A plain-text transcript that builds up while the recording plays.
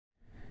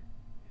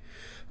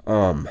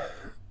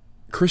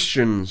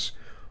Christians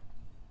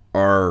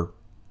are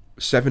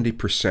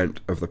 70%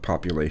 of the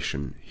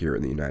population here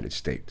in the United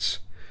States.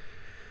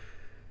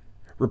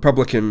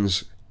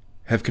 Republicans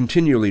have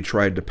continually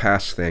tried to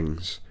pass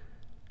things,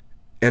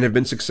 and have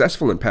been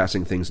successful in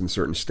passing things in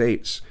certain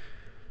states,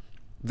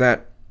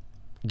 that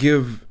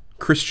give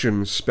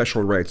Christians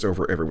special rights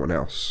over everyone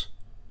else,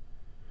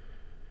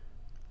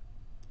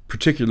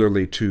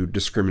 particularly to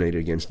discriminate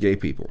against gay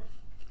people.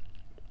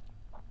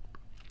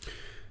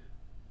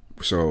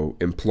 So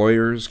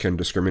employers can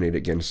discriminate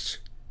against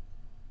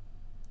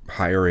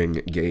hiring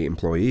gay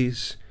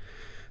employees.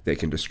 They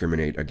can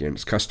discriminate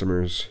against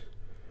customers,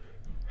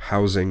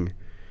 housing.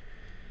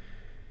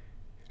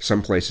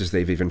 Some places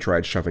they've even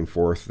tried shoving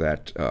forth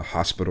that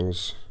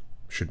hospitals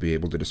should be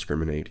able to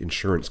discriminate,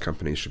 insurance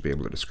companies should be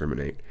able to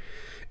discriminate.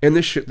 And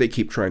this shit they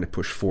keep trying to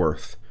push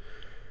forth.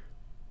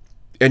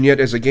 And yet,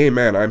 as a gay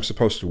man, I'm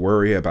supposed to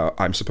worry about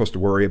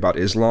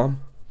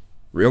Islam?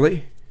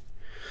 Really?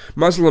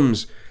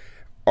 Muslims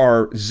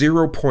are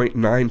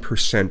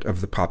 0.9%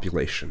 of the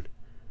population.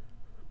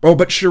 Oh,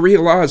 but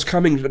Sharia law is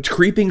coming,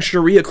 creeping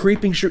Sharia.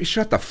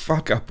 Shut the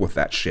fuck up with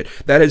that shit.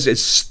 That is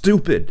as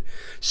stupid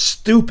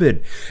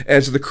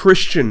as the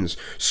Christians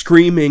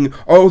screaming,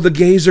 oh, the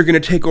gays are going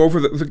to take over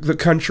the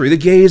country. The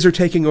gays are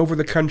taking over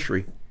the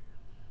country.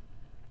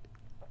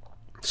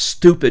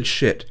 Stupid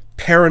shit.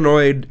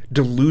 Paranoid,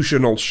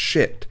 delusional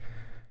shit.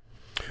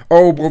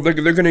 Oh, well, they're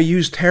going to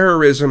use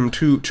terrorism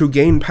to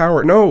gain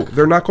power. No,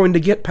 they're not going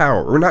to get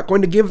power. We're not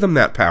going to give them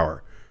that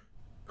power.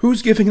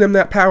 Who's giving them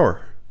that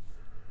power?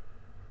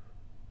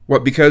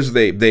 What, because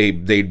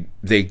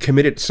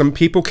some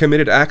people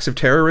committed acts of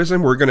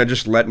terrorism? We're going to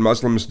just let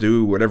Muslims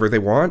do whatever they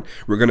want?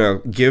 We're going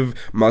to give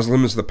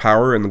Muslims the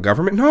power in the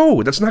government?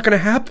 No, that's not going to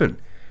happen.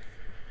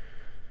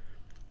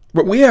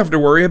 What we have to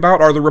worry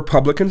about are the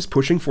Republicans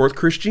pushing forth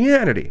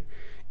Christianity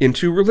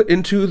into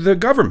the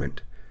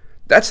government.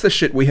 That's the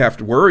shit we have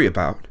to worry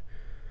about.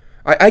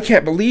 I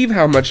can't believe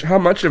how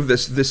much of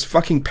this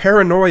fucking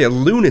paranoia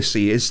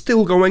lunacy is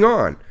still going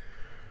on.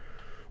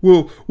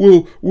 Well,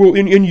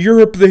 in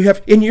Europe they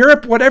have,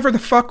 whatever the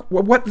fuck,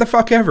 what the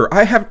fuck ever.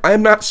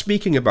 I'm not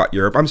speaking about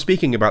Europe, I'm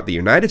speaking about the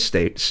United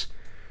States.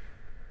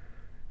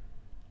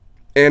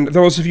 And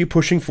those of you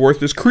pushing forth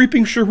this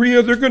creeping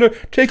Sharia, they're gonna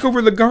take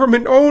over the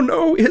government, oh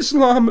no,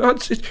 Islam,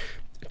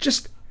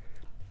 just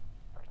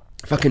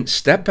fucking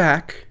step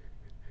back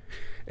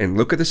and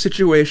look at the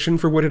situation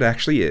for what it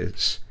actually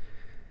is.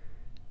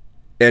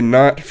 And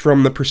not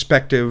from the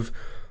perspective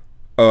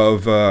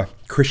of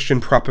Christian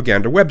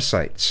propaganda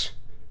websites.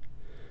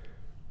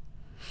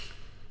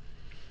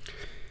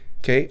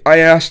 Okay, I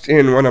asked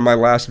in one of my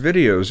last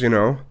videos,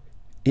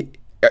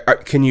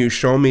 can you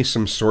show me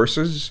some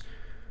sources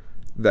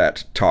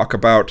that talk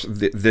about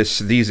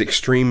these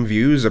extreme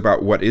views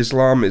about what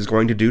Islam is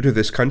going to do to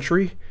this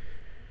country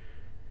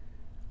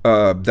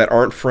that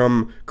aren't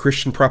from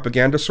Christian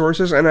propaganda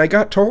sources? And I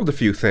got told a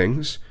few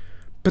things,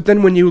 but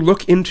then when you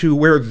look into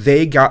where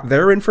they got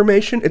their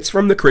information, it's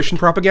from the Christian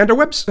propaganda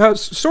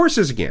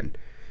sources again.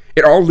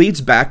 It all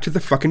leads back to the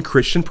fucking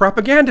Christian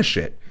propaganda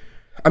shit.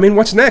 I mean,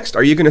 what's next?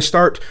 Are you going to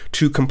start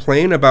to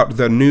complain about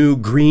the new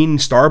green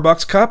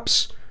Starbucks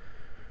cups?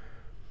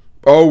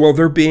 Oh, well,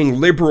 they're being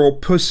liberal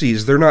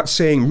pussies. They're not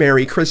saying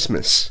Merry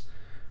Christmas.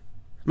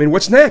 I mean,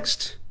 what's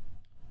next?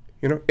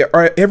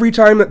 Every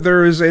time that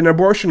there is an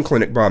abortion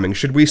clinic bombing,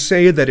 should we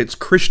say that it's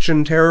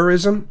Christian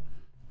terrorism?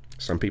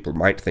 Some people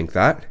might think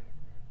that.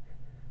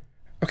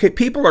 Okay,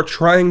 people are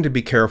trying to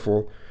be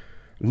careful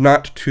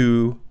not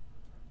to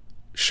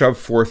shove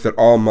forth that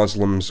all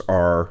Muslims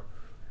are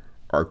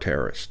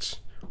terrorists,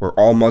 or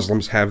all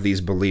Muslims have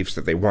these beliefs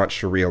that they want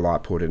Sharia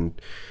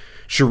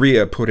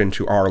put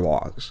into our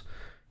laws.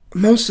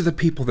 Most of the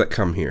people that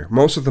come here,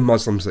 most of the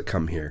Muslims that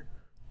come here,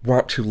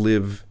 want to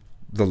live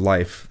the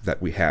life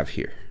that we have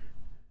here.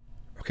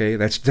 Okay,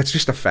 that's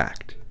just a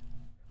fact.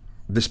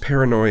 This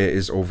paranoia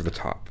is over the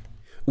top.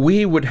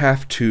 We would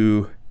have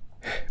to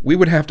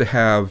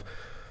have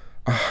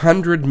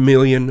 100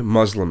 million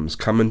Muslims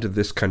come into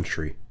this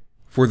country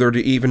for there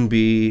to even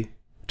be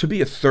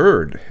a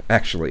third,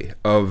 actually,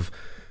 of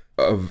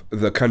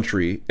the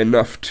country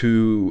enough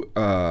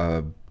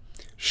to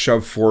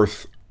shove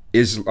forth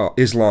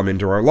Islam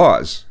into our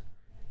laws.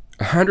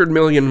 100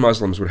 million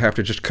Muslims would have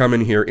to just come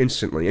in here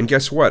instantly. And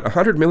guess what?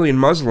 100 million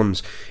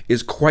Muslims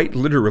is quite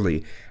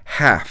literally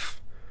half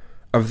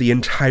of the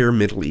entire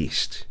Middle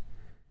East.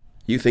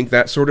 You think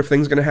that sort of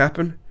thing's going to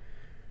happen?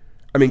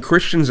 I mean,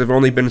 Christians have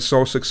only been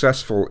so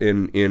successful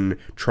in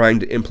trying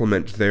to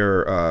implement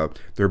their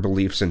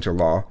beliefs into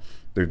law.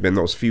 There have been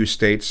those few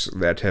states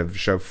that have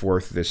shoved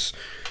forth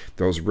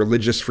those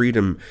religious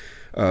freedom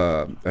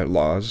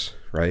laws,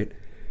 right?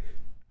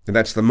 And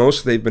that's the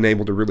most they've been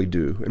able to really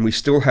do. And we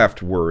still have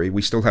to worry.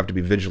 We still have to be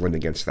vigilant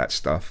against that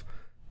stuff.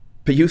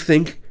 But you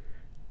think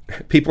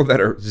people that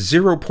are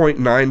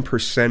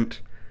 0.9%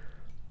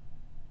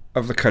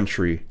 of the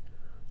country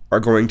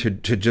are going to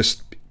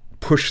just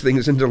push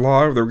things into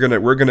law?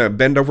 We're gonna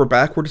bend over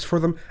backwards for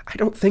them? I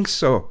don't think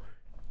so.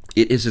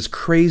 It is as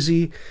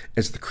crazy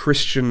as the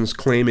Christians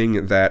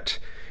claiming that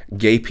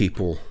gay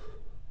people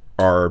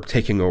are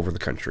taking over the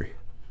country.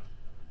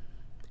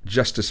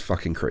 Just as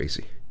fucking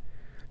crazy.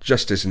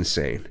 Just as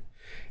insane.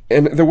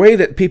 And the way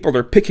that people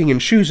are picking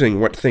and choosing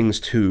what things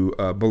to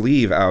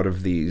believe out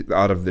of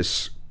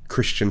this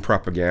Christian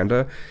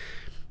propaganda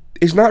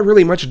is not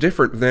really much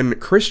different than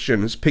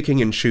Christians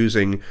picking and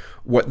choosing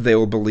what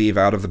they'll believe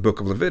out of the book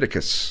of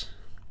Leviticus.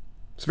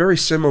 It's very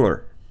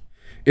similar.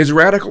 Is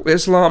radical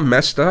Islam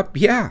messed up?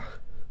 Yeah.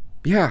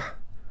 Yeah.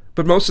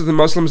 But most of the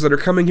Muslims that are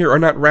coming here are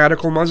not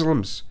radical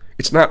Muslims.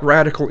 It's not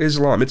radical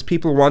Islam. It's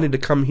people wanting to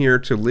come here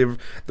to live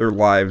their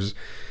lives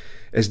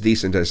as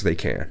decent as they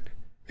can.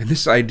 And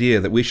this idea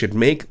that we should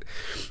make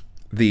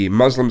the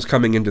Muslims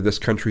coming into this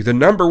country the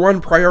number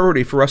one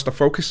priority for us to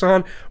focus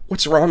on,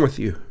 what's wrong with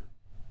you?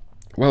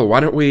 Well, why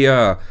don't we,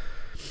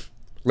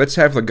 let's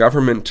have the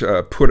government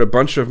put a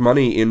bunch of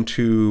money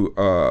into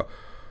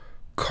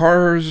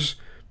cars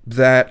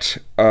that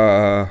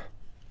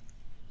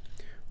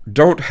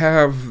don't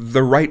have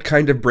the right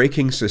kind of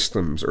braking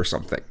systems or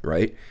something,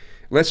 right?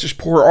 Let's just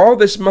pour all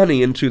this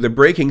money into the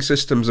braking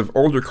systems of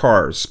older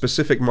cars,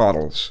 specific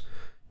models.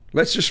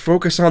 Let's just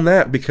focus on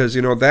that because,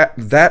 you know,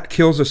 that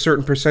kills a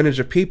certain percentage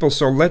of people,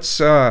 so let's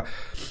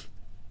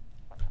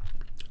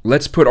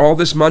put all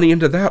this money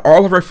into that,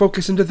 all of our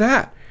focus into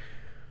that.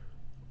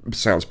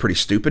 Sounds pretty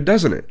stupid,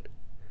 doesn't it?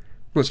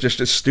 Well, it's just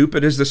as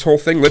stupid as this whole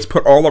thing. Let's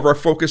put all of our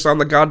focus on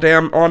the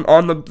goddamn,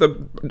 on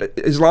the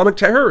Islamic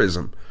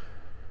terrorism.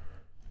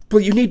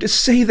 Well, you need to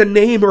say the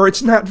name or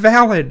it's not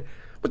valid.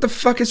 What the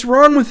fuck is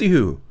wrong with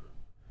you?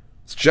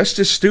 It's just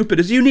as stupid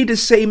as you need to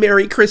say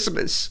Merry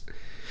Christmas.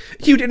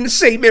 You didn't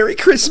say Merry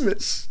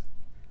Christmas.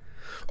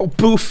 Oh,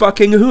 boo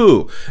fucking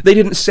who? They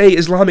didn't say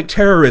Islamic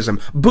terrorism.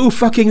 Boo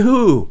fucking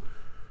who?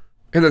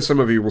 And then some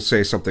of you will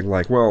say something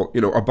like, well,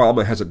 you know,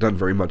 Obama hasn't done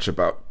very much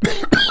about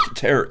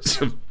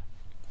terrorism.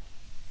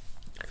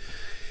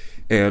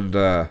 And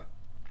I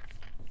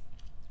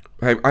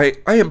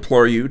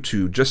implore you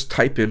to just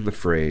type in the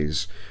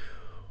phrase,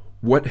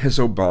 what has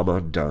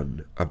Obama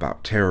done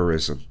about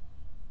terrorism?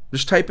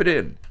 Just type it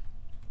in.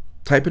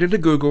 Type it into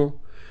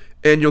Google,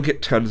 and you'll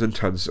get tons and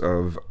tons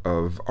of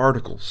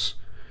articles.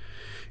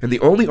 And the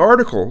only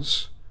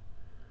articles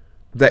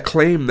that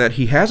claim that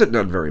he hasn't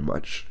done very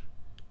much,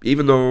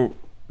 even though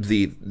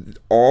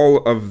all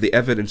of the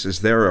evidence is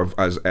there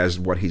as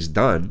what he's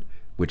done,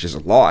 which is a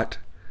lot,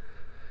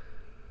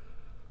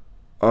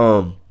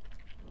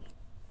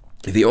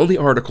 the only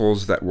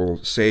articles that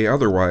will say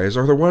otherwise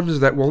are the ones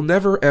that will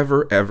never,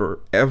 ever, ever,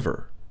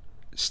 ever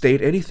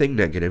state anything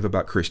negative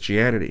about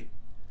Christianity.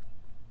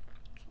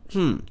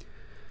 You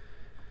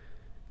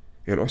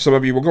know, some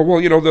of you will go, well,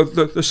 you know,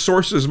 the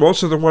sources,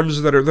 most of the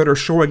ones that are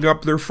showing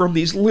up, they're from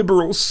these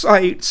liberal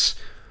sites.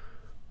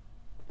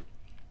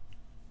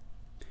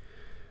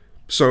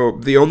 So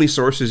the only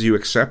sources you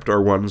accept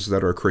are ones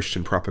that are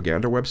Christian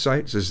propaganda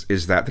websites?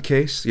 Is that the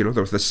case? You know,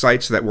 the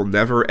sites that will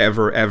never,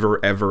 ever, ever,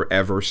 ever,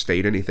 ever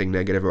state anything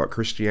negative about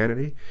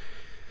Christianity?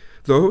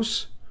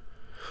 Those?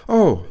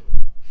 Oh,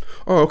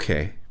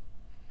 okay.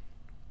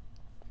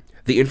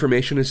 The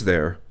information is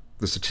there.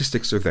 The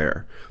statistics are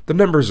there. The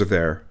numbers are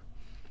there.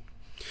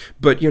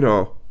 But, you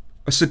know,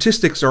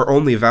 statistics are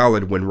only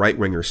valid when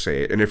right-wingers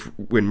say it, and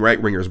when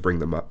right-wingers bring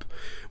them up.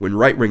 When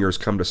right-wingers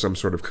come to some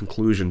sort of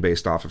conclusion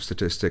based off of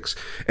statistics,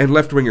 and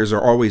left-wingers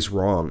are always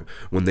wrong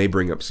when they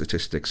bring up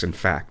statistics and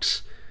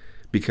facts.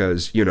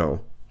 Because, you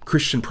know,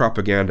 Christian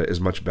propaganda is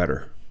much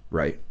better,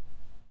 right?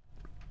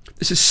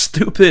 This is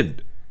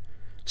stupid.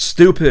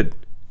 Stupid.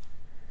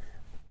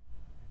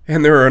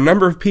 And there are a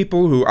number of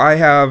people who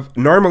I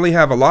normally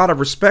have a lot of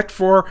respect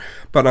for,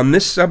 but on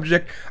this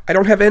subject, I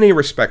don't have any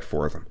respect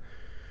for them.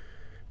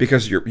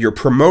 Because you're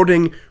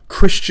promoting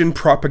Christian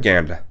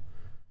propaganda.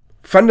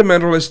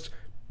 Fundamentalist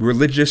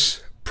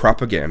religious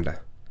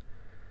propaganda.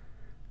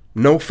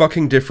 No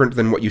fucking different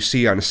than what you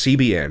see on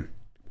CBN.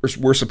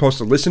 We're supposed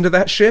to listen to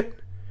that shit?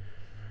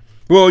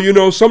 Well, you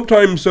know,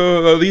 sometimes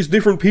these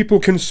different people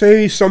can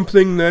say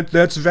something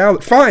that's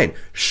valid. Fine,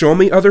 show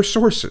me other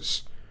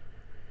sources.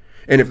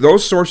 And if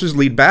those sources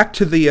lead back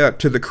to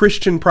the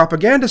Christian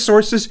propaganda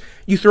sources,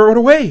 you throw it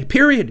away.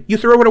 Period. You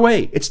throw it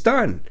away. It's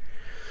done.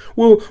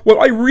 Well,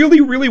 I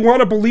really, really want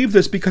to believe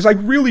this because I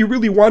really,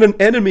 really want an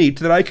enemy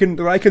that I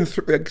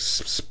can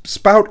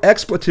spout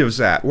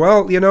expletives at.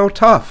 Well, you know,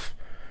 tough.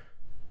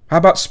 How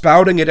about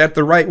spouting it at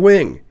the right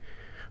wing,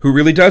 who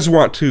really does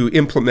want to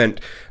implement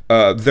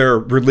their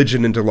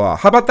religion into law?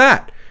 How about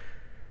that?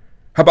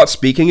 How about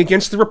speaking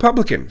against the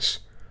Republicans?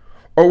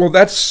 Oh, well,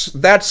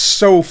 that's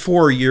so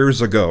 4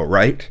 years ago,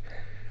 right?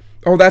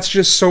 Oh, that's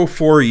just so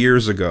 4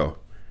 years ago.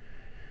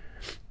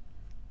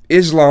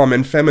 Islam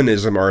and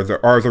feminism are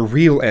the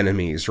real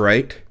enemies,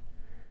 right?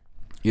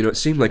 You know, it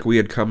seemed like we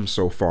had come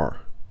so far.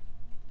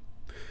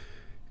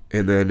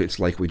 And then it's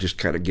like we just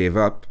kind of gave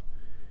up.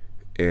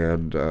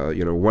 And,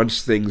 you know,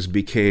 once things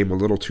became a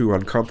little too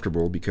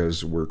uncomfortable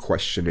because we're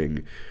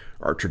questioning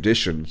our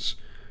traditions,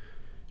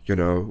 you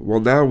know, well,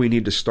 now we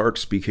need to start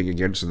speaking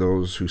against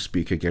those who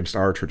speak against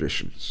our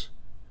traditions.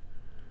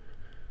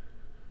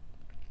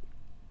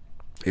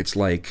 It's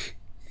like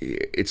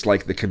it's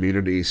like the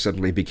community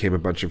suddenly became a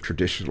bunch of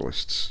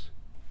traditionalists.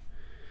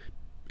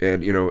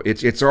 And,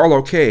 it's all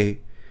okay.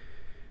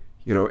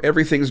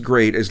 Everything's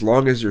great as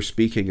long as you're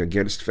speaking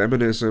against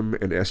feminism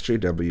and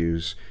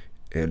SJWs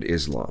and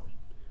Islam.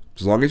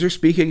 As long as you're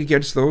speaking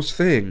against those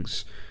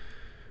things,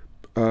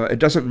 it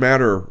doesn't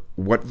matter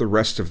what the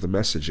rest of the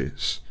message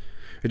is.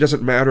 It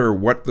doesn't matter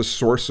what the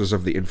sources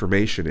of the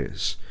information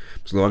is.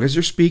 As long as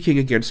you're speaking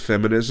against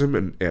feminism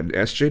and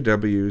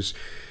SJWs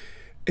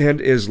and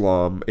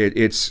Islam,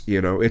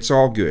 it's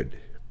all good.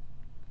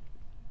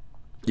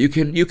 You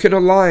can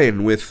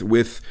align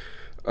with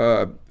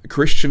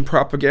Christian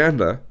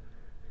propaganda,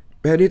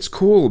 and it's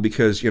cool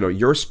because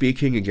you're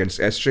speaking against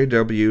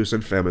SJWs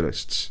and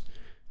feminists.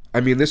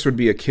 I mean, this would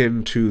be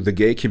akin to the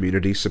gay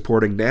community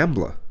supporting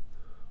NAMBLA.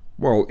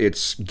 Well,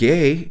 it's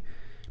gay,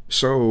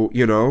 so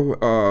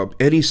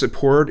any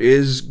support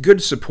is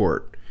good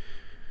support.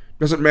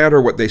 Doesn't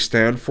matter what they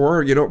stand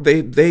for.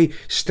 They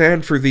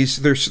stand for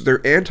these.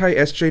 They're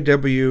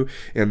anti-SJW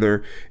and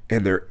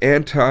they're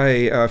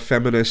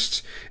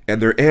anti-feminists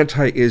and they're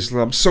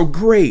anti-Islam. So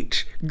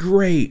great.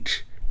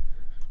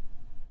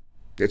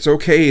 It's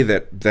okay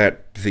that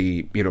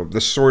the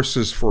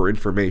sources for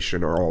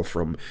information are all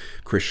from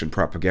Christian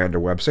propaganda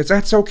websites.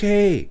 That's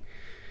okay.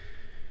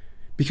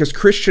 Because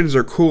Christians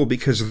are cool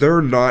because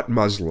they're not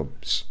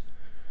Muslims.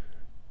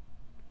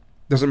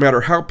 Doesn't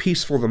matter how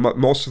peaceful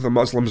most of the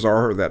Muslims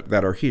are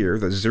that are here,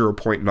 the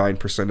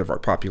 0.9% of our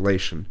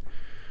population.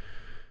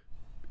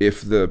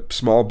 If the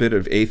small bit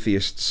of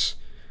atheists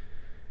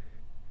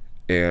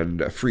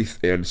and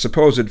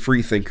supposed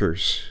free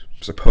thinkers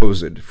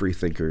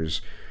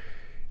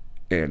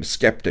and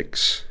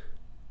skeptics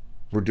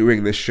were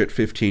doing this shit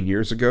 15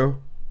 years ago,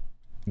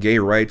 gay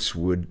rights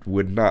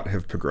would not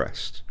have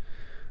progressed.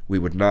 We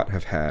would not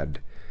have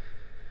had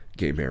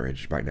gay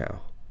marriage by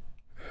now.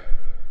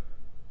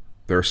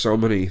 There are so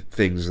many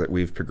things that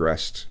we've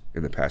progressed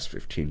in the past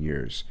 15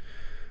 years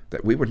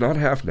that we would not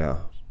have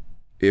now.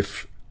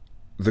 If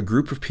the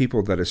group of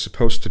people that is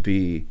supposed to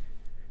be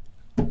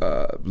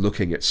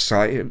looking at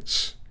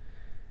science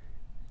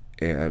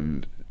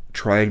and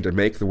trying to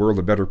make the world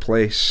a better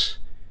place,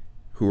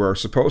 who are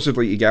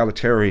supposedly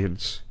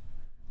egalitarians,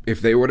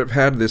 if they would have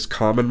had this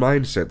common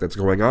mindset that's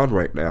going on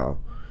right now,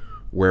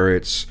 where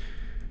it's,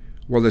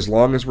 well, as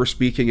long as we're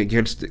speaking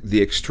against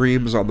the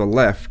extremes on the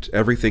left,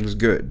 everything's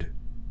good.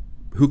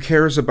 Who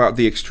cares about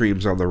the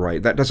extremes on the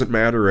right? That doesn't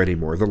matter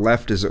anymore. The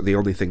left is the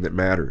only thing that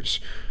matters.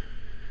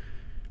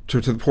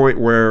 To the point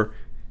where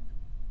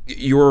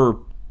you're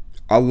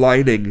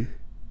aligning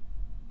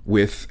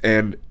with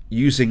and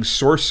using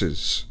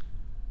sources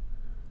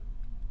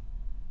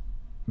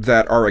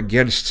that are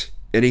against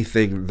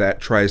anything that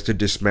tries to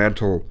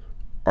dismantle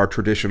our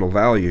traditional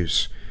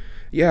values.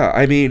 Yeah,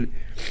 I mean,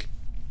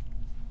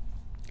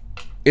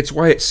 it's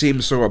why it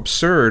seems so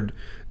absurd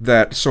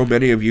that so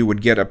many of you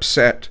would get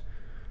upset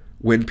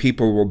when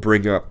people will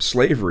bring up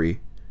slavery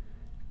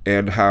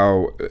and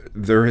how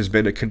there has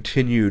been a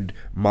continued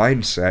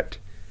mindset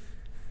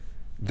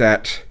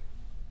that,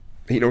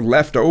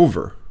 left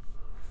over.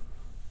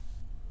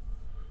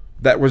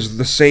 That was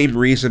the same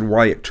reason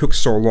why it took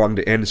so long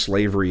to end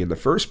slavery in the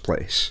first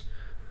place.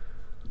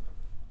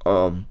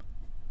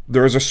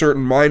 There is a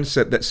certain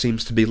mindset that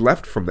seems to be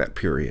left from that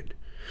period.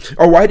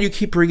 Oh, why do you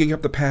keep bringing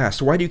up the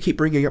past? Why do you keep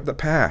bringing up the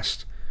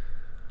past?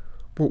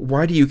 Well,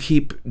 why do you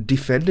keep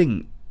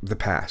defending the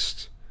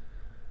past?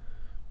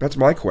 That's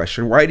my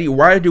question. Why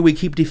do we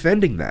keep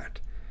defending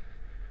that?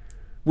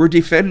 We're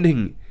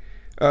defending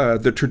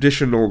the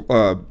traditional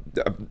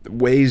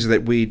ways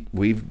that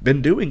we've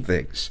been doing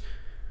things.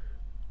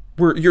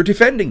 You're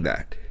defending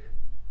that.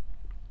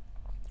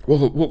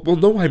 Well,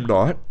 no, I'm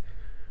not.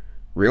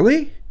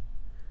 Really?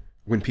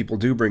 When people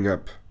do bring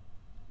up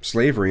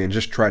slavery and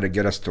just try to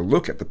get us to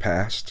look at the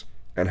past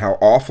and how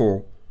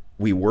awful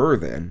we were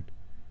then,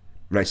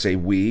 when I say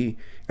we,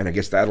 and I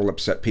guess that'll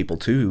upset people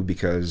too,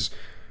 because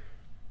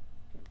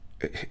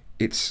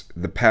it's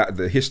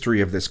the history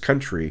of this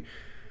country.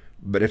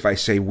 But if I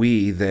say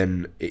we,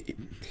 then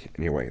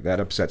anyway, that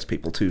upsets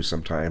people too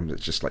sometimes.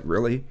 It's just like,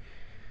 really?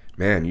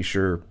 Man, you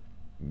sure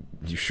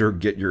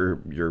get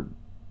your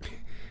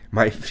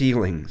my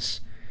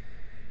feelings.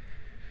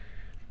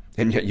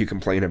 And yet you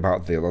complain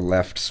about the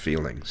left's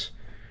feelings,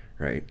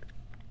 right?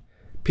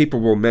 People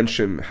will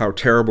mention how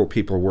terrible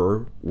people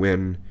were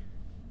when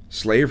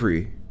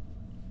slavery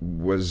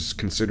was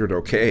considered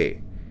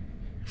okay.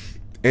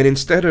 And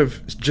instead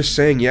of just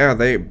saying, yeah,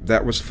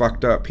 that was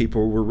fucked up,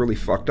 people were really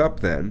fucked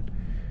up then,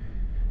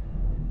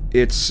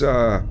 it's,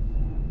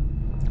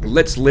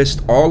 let's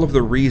list all of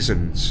the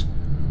reasons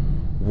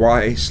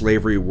why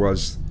slavery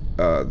was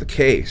the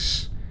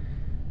case.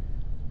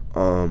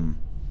 Well,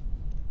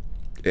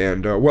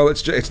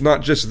 it's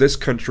not just this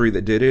country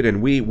that did it,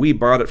 and we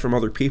bought it from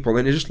other people,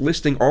 and it's just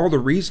listing all the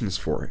reasons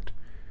for it.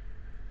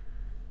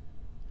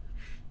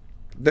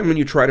 Then when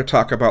you try to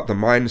talk about the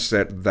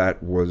mindset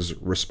that was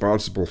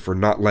responsible for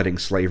not letting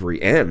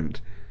slavery end,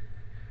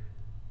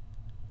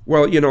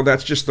 well,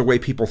 that's just the way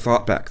people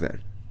thought back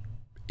then.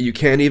 You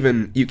can't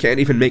even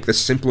make the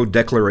simple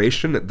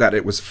declaration that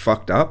it was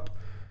fucked up,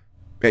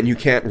 and you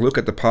can't look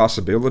at the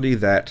possibility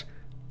that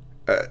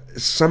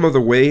some of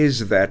the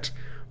ways that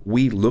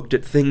we looked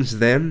at things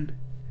then,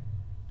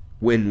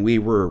 when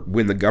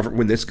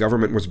this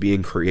government was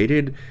being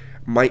created,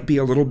 might be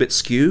a little bit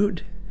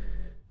skewed.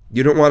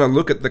 You don't want to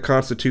look at the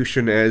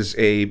Constitution as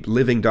a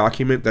living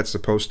document that's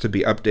supposed to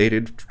be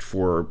updated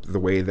for the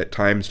way that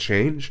times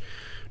change.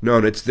 No,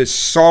 and it's this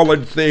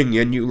solid thing,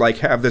 and you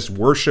have this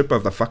worship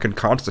of the fucking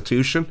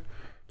Constitution.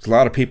 There's a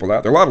lot of people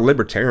out there, a lot of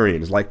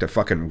libertarians like to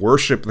fucking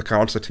worship the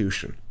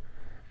Constitution.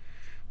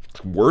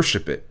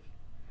 Worship it.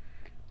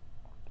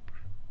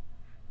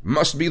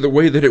 Must be the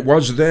way that it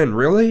was then,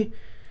 really?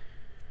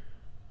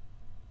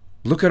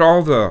 Look at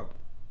all the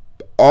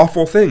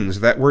awful things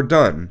that were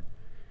done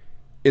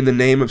in the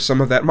name of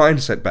some of that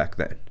mindset back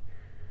then.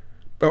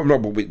 Oh, no,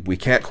 but we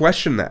can't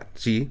question that.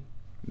 See?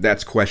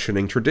 That's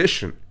questioning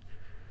tradition.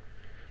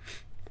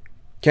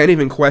 Can't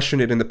even question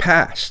it in the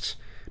past.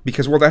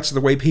 Because, well, that's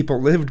the way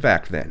people lived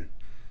back then.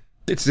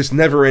 It's this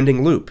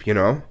never-ending loop, you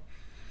know?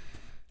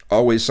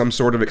 Always some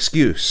sort of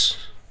excuse.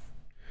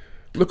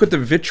 Look at the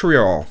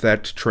vitriol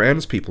that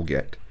trans people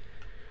get.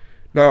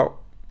 Now,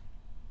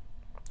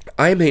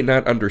 I may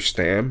not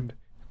understand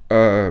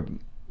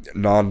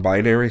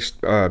non-binary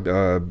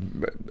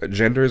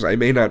genders. I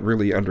may not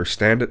really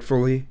understand it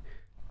fully.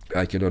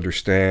 I can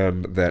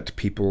understand that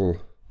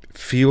people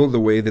feel the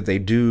way that they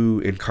do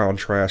in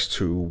contrast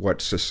to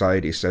what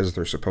society says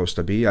they're supposed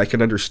to be. I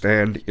can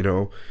understand,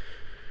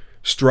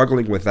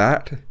 struggling with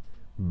that,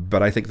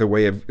 but I think the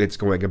way it's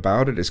going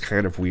about it is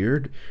kind of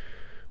weird.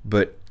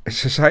 But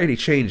society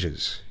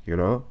changes,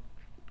 There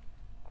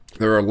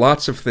are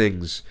lots of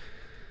things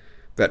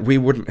that we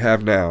wouldn't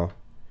have now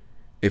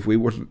if we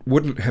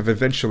wouldn't have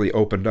eventually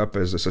opened up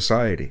as a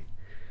society.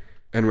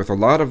 And with a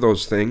lot of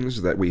those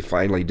things that we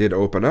finally did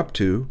open up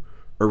to,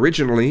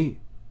 originally,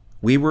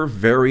 we were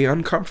very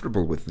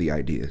uncomfortable with the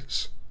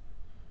ideas.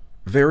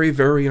 Very,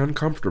 very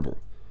uncomfortable.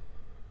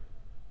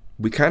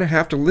 We kind of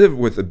have to live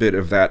with a bit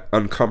of that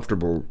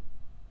uncomfortable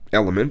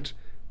element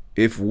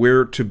if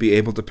we're to be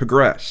able to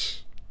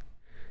progress.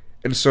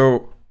 And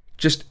so,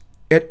 just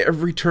at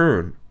every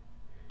turn,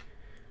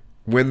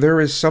 when there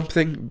is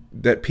something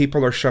that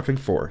people are shoving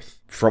forth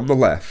from the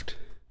left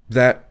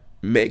that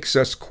makes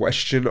us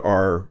question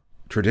our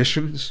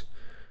traditions,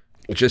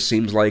 it just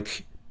seems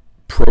like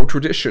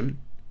pro-tradition,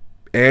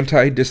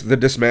 the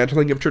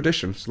dismantling of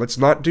traditions. Let's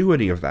not do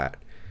any of that.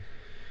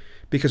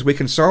 Because we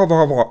can solve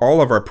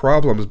all of our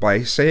problems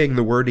by saying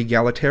the word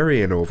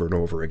egalitarian over and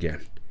over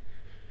again.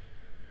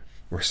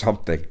 Or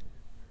something.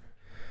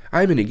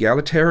 I'm an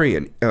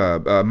egalitarian.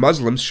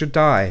 Muslims should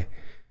die.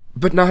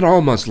 But not all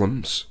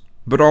Muslims.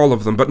 But all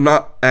of them. But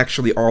not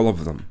actually all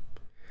of them.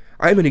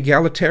 I'm an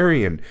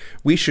egalitarian.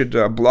 We should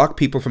block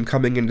people from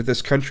coming into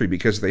this country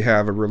because they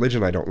have a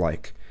religion I don't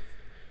like.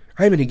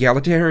 I'm an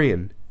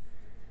egalitarian.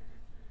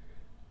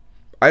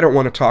 I don't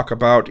want to talk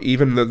about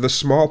even the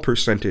small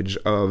percentage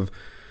of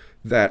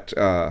that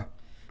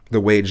the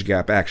wage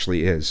gap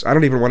actually is. I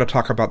don't even want to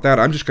talk about that.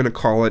 I'm just going to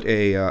call it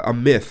a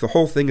myth. The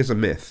whole thing is a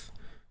myth.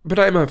 But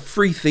I'm a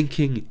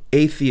free-thinking,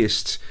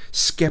 atheist,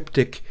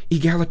 skeptic,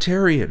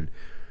 egalitarian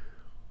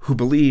who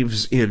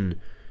believes in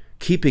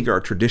keeping our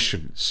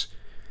traditions.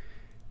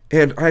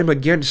 And I'm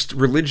against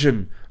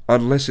religion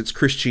unless it's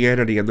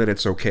Christianity, and then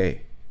it's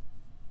okay.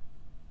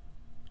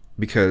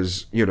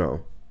 Because,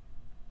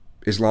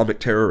 Islamic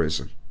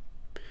terrorism.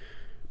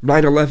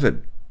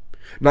 9/11.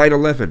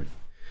 9/11.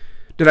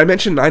 Did I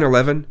mention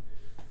 9/11?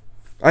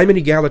 I'm an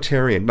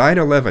egalitarian.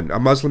 9/11.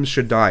 Muslims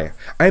should die.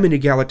 I'm an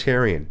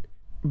egalitarian.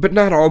 But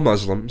not all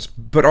Muslims.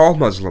 But all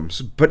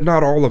Muslims. But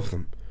not all of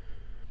them.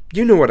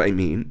 You know what I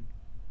mean.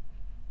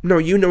 No,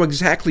 you know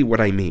exactly what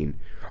I mean.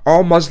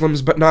 All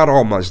Muslims, but not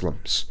all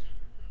Muslims.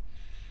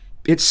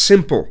 It's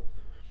simple.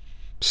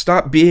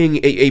 Stop being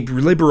a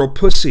liberal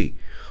pussy.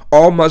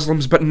 All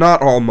Muslims, but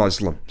not all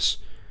Muslims.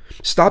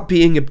 Stop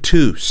being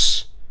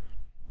obtuse.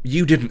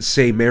 You didn't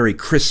say Merry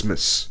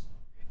Christmas.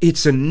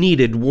 It's a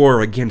needed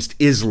war against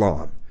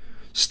Islam.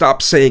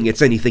 Stop saying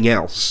it's anything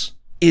else.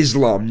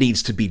 Islam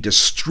needs to be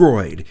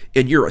destroyed,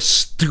 and you're a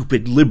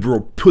stupid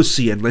liberal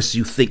pussy unless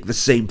you think the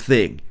same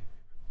thing.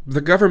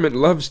 The government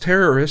loves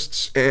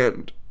terrorists,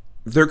 and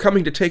they're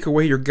coming to take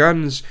away your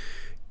guns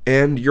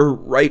and your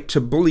right to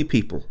bully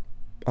people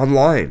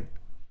online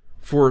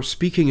for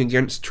speaking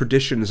against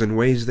traditions in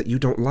ways that you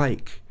don't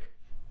like.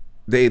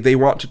 They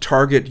want to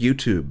target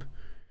YouTube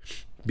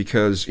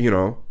because,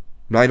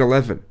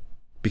 9/11,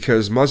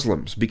 because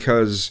Muslims,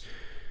 because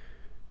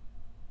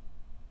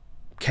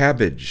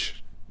cabbage,